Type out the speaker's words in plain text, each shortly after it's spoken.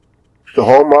The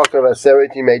hallmark of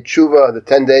aseret yemei teshuva, the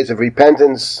 10 days of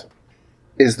repentance,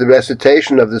 is the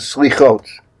recitation of the Selichot.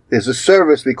 There's a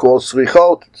service we call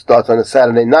Selichot. It starts on a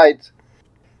Saturday night.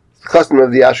 It's the custom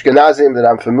of the Ashkenazim that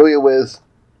I'm familiar with,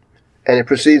 and it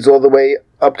proceeds all the way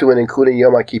up to and including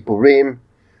Yom HaKippurim.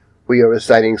 We are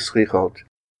reciting Selichot.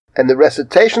 And the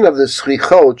recitation of the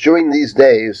Selichot during these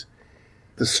days,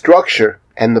 the structure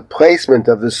and the placement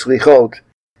of the Selichot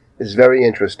is very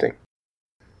interesting.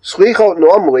 Selichot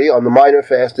normally on the minor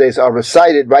fast days are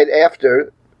recited right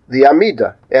after the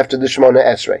Amidah, after the Shemona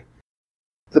Esrei.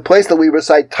 The place that we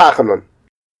recite Tachanun.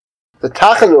 The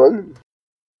Tachanun,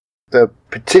 the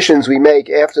petitions we make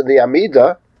after the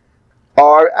Amidah,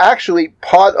 are actually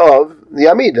part of the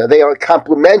Amidah. They are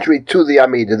complementary to the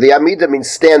Amidah. The Amidah means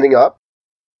standing up.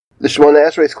 The Shemona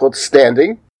Esrei is called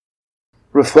standing,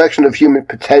 reflection of human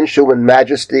potential and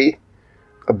majesty,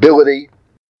 ability.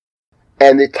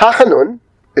 And the Tachanun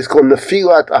is called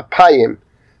Nefilat Apayim,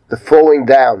 the falling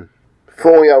down,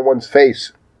 falling on one's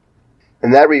face.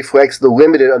 And that reflects the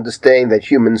limited understanding that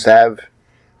humans have,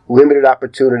 limited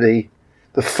opportunity,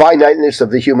 the finiteness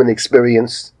of the human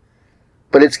experience.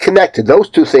 But it's connected. Those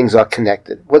two things are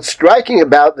connected. What's striking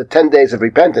about the 10 days of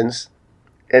repentance,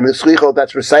 and the Selichot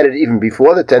that's recited even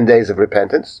before the 10 days of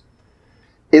repentance,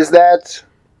 is that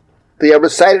they are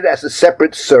recited as a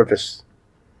separate service.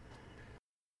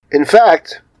 In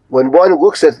fact, when one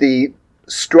looks at the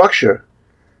structure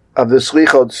of the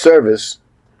Selichot service,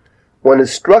 one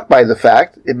is struck by the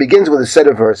fact it begins with a set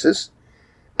of verses,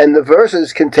 and the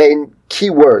verses contain key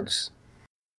words.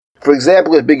 For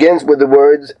example, it begins with the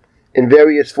words in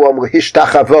various forms,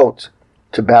 l'hishtachavot,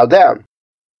 to bow down.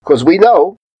 Because we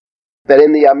know that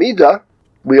in the Amidah,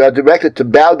 we are directed to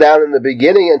bow down in the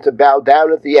beginning and to bow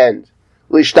down at the end.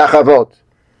 L'hishtachavot.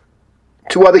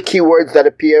 Two other key words that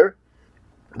appear,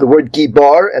 the word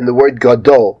gibar and the word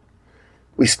gadol.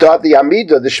 We start the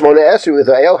Amidah, the Shemona Esrei, with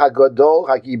Ha'el HaGadol,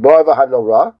 HaGibar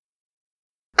v'Hanorah.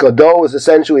 Gadol is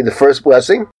essentially the first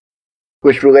blessing,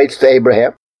 which relates to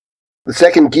Abraham. The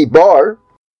second Gibar,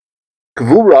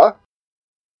 Gvura,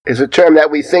 is a term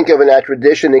that we think of in our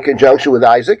tradition in conjunction with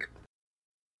Isaac.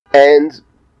 And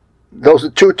those are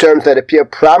two terms that appear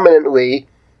prominently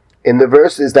in the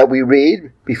verses that we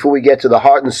read before we get to the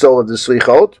heart and soul of the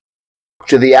Selichot,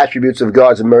 which are the attributes of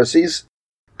God's mercies,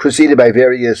 preceded by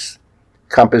various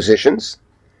compositions.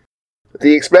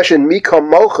 The expression Mikom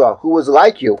Mocha, who was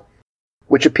like you,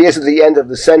 which appears at the end of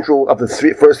the central of the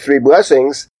first three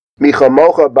blessings, Mikom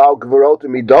Mocha Baal Gvurot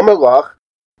Midomelach,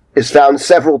 is found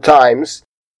several times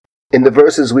in the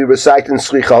verses we recite in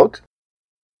Selichot.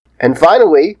 And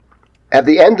finally, at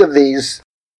the end of these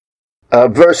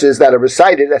verses that are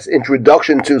recited as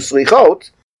introduction to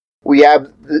Selichot, we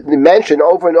have the mention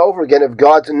over and over again of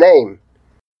God's name.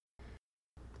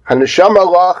 Haneshama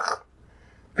lach,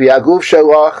 v'aguf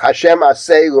shalach, Hashem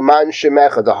aseh l'man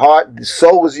shemecha. The heart, the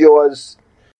soul is yours,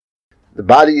 the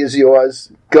body is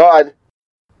yours. God,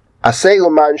 aseh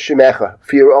l'man shemecha,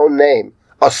 for your own name.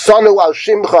 Asanu al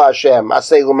shimcha Hashem,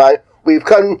 aseh l'man. We've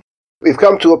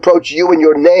come to approach you in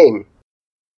your name.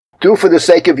 Do for the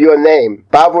sake of your name.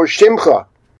 Bavur shimcha.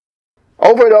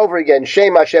 Over and over again,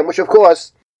 Shem Hashem, which of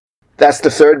course, that's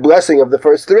the third blessing of the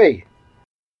first three.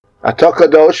 Atah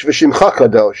kadosh v'shimcha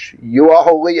kadosh. You are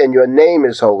holy and your name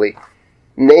is holy.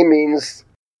 Name means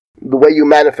the way you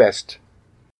manifest,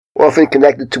 often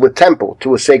connected to a temple,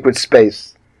 to a sacred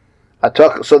space.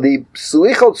 So the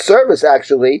Selichot service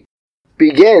actually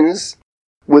begins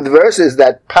with verses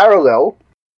that parallel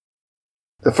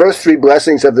the first three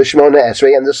blessings of the Shemona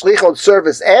Esrei, and the Selichot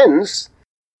service ends,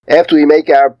 after we make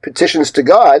our petitions to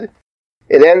God,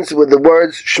 it ends with the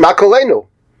words Shema Kolenu.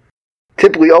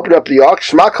 Typically open up the ark,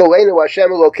 Shema Kolenu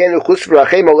Hashem Elokeinu Chus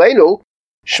v'rachem Aleinu.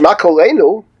 Shema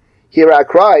Kolenu, hear our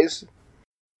cries,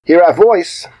 hear our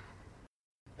voice.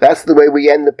 That's the way we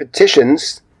end the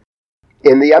petitions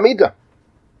in the Amidah.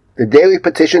 The daily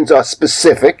petitions are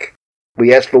specific.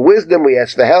 We ask for wisdom, we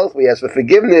ask for health, we ask for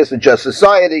forgiveness, a just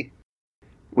society.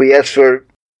 We ask to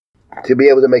be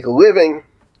able to make a living,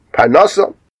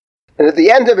 parnasa. And at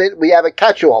the end of it, we have a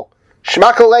catch-all.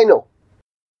 Shema Kolenu.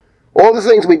 All the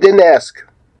things we didn't ask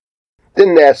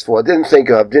for, didn't think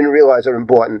of, didn't realize are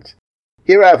important.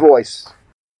 Hear our voice.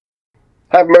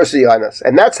 Have mercy on us.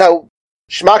 And that's how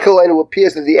Shema Kolenu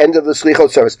appears at the end of the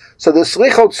Selichot service. So the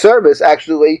Selichot service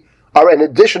actually are an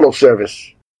additional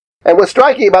service. And what's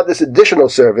striking about this additional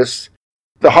service,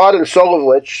 the heart and soul of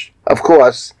which, of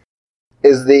course,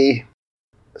 is the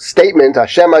statement,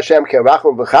 Hashem Hashem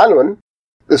Kerachum V'chanun,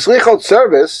 the Selichot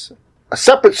service, a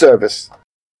separate service.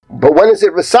 But when is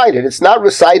it recited? It's not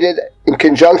recited in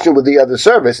conjunction with the other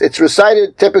service. It's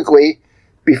recited typically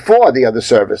before the other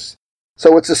service.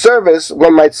 So it's a service,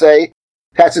 one might say,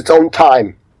 has its own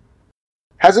time.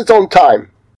 Has its own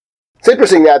time. It's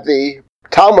interesting that the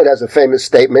Talmud has a famous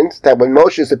statement that when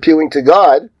Moshe is appealing to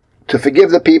God to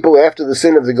forgive the people after the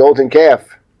sin of the golden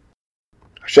calf,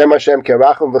 Hashem Hashem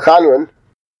kerachum v'chanron,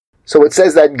 so it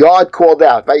says that God called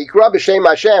out, Vayikra b'shem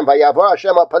Hashem, Vayavar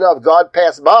Hashem al panav, God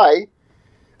passed by,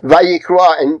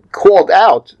 Vayikra, and called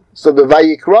out. So the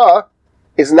Vayikra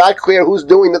is not clear who's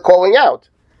doing the calling out.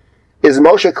 Is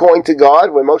Moshe calling to God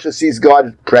when Moshe sees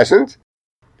God present?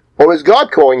 Or is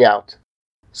God calling out?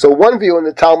 So one view in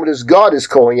the Talmud is God is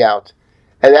calling out.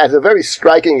 And that's a very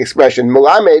striking expression.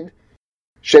 Melamed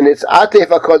shenitzatef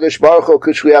HaKadosh Baruch Hu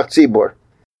k'shliach tzibur.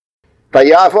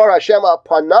 Vayavar Hashem al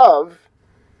panav,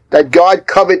 that God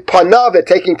covered panav,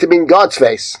 taking to mean God's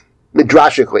face,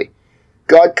 midrashically.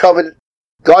 God covered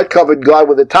God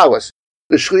with a talus.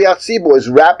 The shliach tzibur is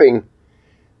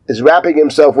wrapping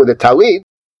himself with a talit.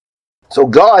 So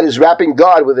God is wrapping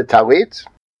God with a talit.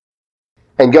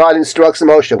 And God instructs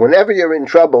Moshe, whenever you're in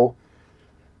trouble,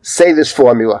 say this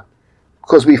formula.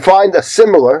 Because we find a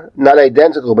similar, not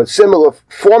identical, but similar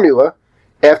formula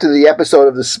after the episode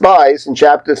of the spies in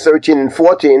chapter 13 and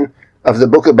 14 of the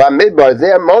book of Bamidbar.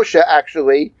 There Moshe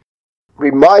actually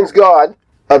reminds God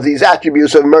of these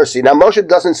attributes of mercy. Now Moshe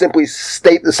doesn't simply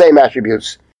state the same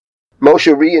attributes.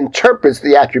 Moshe reinterprets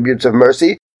the attributes of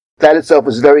mercy. That itself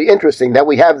is very interesting, that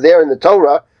we have there in the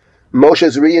Torah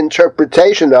Moshe's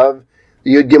reinterpretation of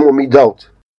the Yud Gimel Midot.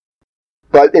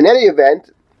 But in any event,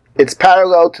 it's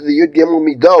parallel to the Yud Gimel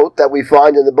Midot that we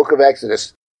find in the book of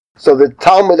Exodus. So the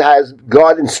Talmud has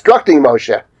God instructing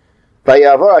Moshe,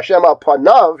 Vayavar Hashem al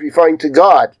panav, referring to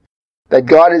God. That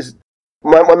God is,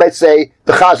 one might say,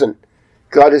 the Chazan.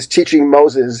 God is teaching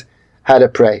Moses how to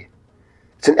pray.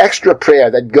 It's an extra prayer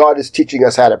that God is teaching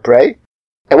us how to pray.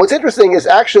 And what's interesting is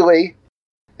actually,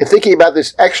 in thinking about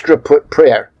this extra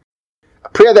prayer, a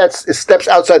prayer that steps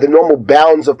outside the normal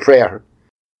bounds of prayer,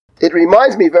 it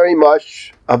reminds me very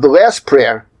much of the last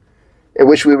prayer, in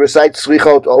which we recite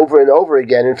Selichot over and over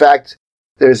again. In fact,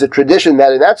 there is a tradition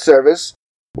that in that service,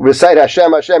 we recite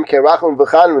Hashem Hashem kerachum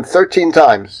v'chanron 13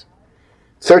 times.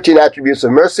 13 attributes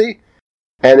of mercy,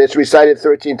 and it's recited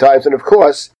 13 times. And of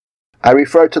course, I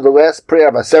refer to the last prayer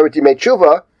of aseret yemei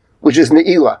teshuva, which is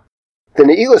Ne'ilah. The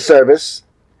Ne'ilah service,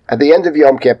 at the end of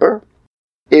Yom Kippur,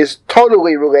 is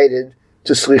totally related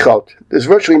to Selichot. There's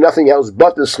virtually nothing else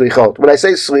but the Selichot. When I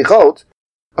say Selichot,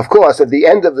 of course, at the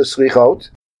end of the Selichot,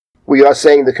 we are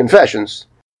saying the confessions.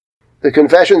 The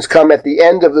confessions come at the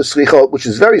end of the Selichot, which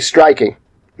is very striking.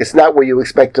 It's not where you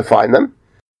expect to find them.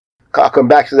 I'll come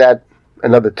back to that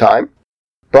another time.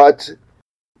 But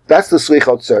that's the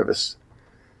Selichot service.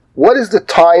 What is the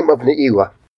time of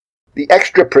Ne'ilah? The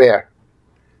extra prayer.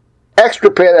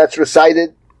 Extra prayer that's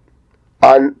recited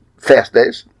on fast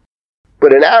days.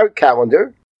 But in our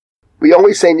calendar, we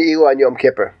only say Ne'ilah on Yom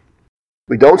Kippur.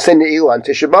 We don't say Ne'ilah on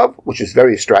Tisha B'Av, which is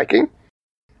very striking.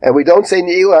 And we don't say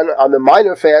Ne'ilah on the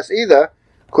minor fast either,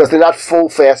 because they're not full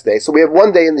fast days. So we have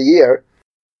one day in the year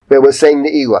where we're saying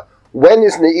Ne'ilah. When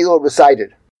is Ne'ilah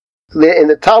recited? In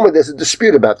the Talmud, there's a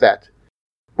dispute about that.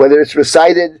 Whether it's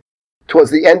recited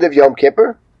towards the end of Yom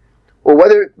Kippur, or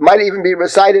whether it might even be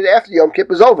recited after Yom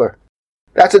Kippur is over.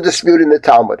 That's a dispute in the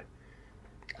Talmud.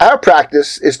 Our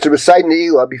practice is to recite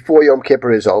Ne'ilah before Yom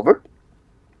Kippur is over.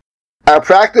 Our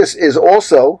practice is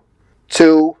also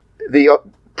to, the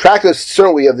practice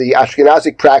certainly of the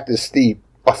Ashkenazic practice, the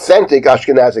authentic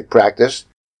Ashkenazic practice,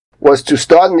 was to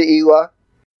start Ne'ilah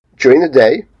during the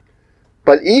day,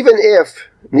 but even if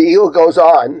Ne'ilah goes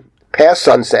on past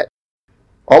sunset,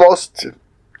 almost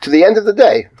to the end of the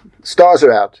day, stars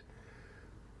are out,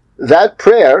 that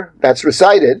prayer that's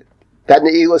recited, that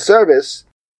Ne'ilah service,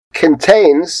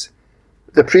 contains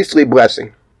the priestly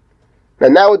blessing. Now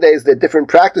nowadays there are different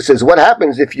practices. What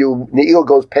happens if Ne'ilah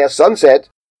goes past sunset?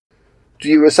 Do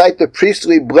you recite the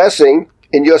priestly blessing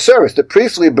in your service? The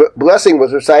priestly blessing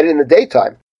was recited in the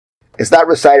daytime. It's not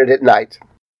recited at night.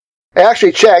 I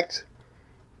actually checked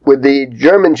with the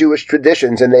German Jewish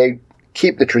traditions, and they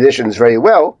keep the traditions very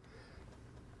well,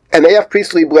 and they have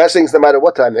priestly blessings no matter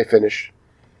what time they finish,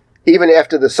 even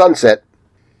after the sunset,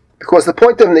 because the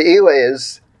point of Ne'ilah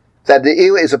is that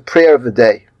Ne'ilah is a prayer of the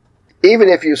day. Even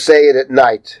if you say it at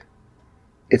night,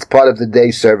 it's part of the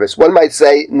day service. One might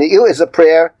say Ne'ilah is a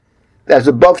prayer that's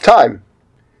above time.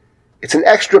 It's an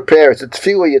extra prayer. It's a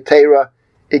tefillah yetera.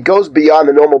 It goes beyond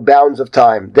the normal bounds of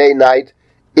time, day, night.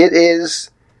 It is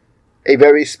a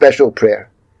very special prayer.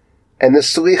 And the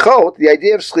Selichot, the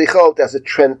idea of Selichot as a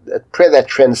prayer that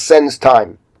transcends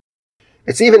time.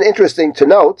 It's even interesting to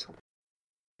note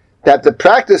that the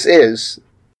practice is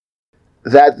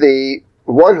that the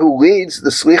one who leads the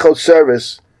Selichot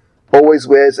service always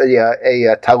wears a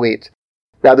talit.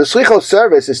 Now the Selichot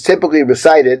service is typically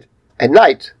recited at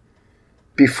night,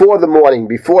 before the morning,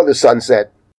 before the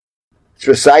sunset. It's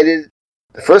recited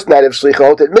the first night of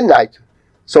Selichot at midnight.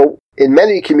 So in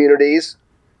many communities,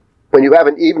 when you have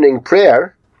an evening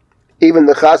prayer, even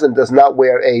the chazan does not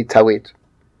wear a talit.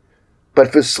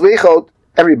 But for Selichot,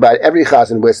 every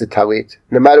chazan wears the talit,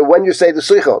 no matter when you say the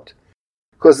Selichot.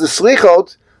 Because the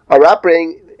Selichot are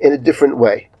operating in a different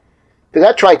way. They're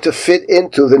not trying to fit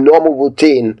into the normal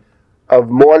routine of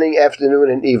morning, afternoon,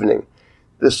 and evening.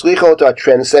 The Selichot are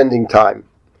transcending time.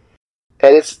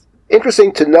 And it's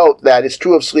interesting to note that it's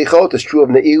true of Selichot, it's true of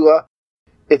Ne'ilah.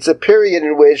 It's a period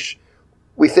in which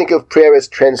we think of prayer as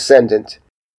transcendent.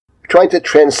 We're trying to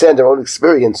transcend our own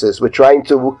experiences. We're trying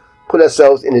to put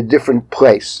ourselves in a different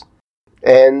place.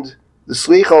 And the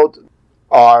Selichot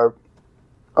are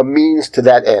a means to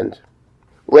that end.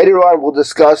 Later on, we'll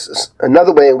discuss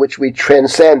another way in which we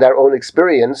transcend our own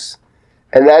experience,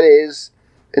 and that is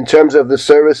in terms of the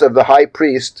service of the high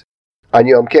priest on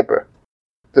Yom Kippur.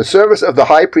 The service of the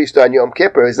high priest on Yom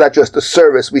Kippur is not just a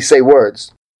service, we say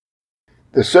words.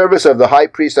 The service of the high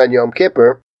priest on Yom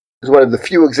Kippur is one of the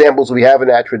few examples we have in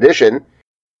our tradition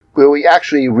where we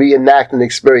actually reenact an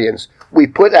experience. We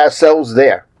put ourselves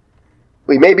there.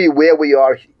 We may be where we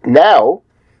are now,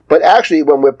 but actually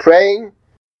when we're praying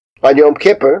on Yom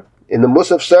Kippur, in the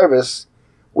Musaf service,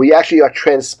 we actually are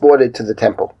transported to the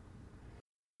temple.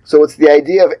 So it's the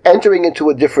idea of entering into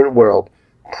a different world.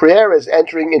 Prayer is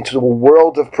entering into a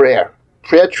world of prayer.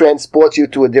 Prayer transports you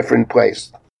to a different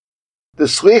place. The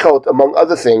Selichot, among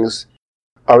other things,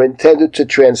 are intended to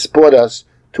transport us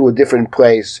to a different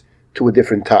place, to a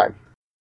different time.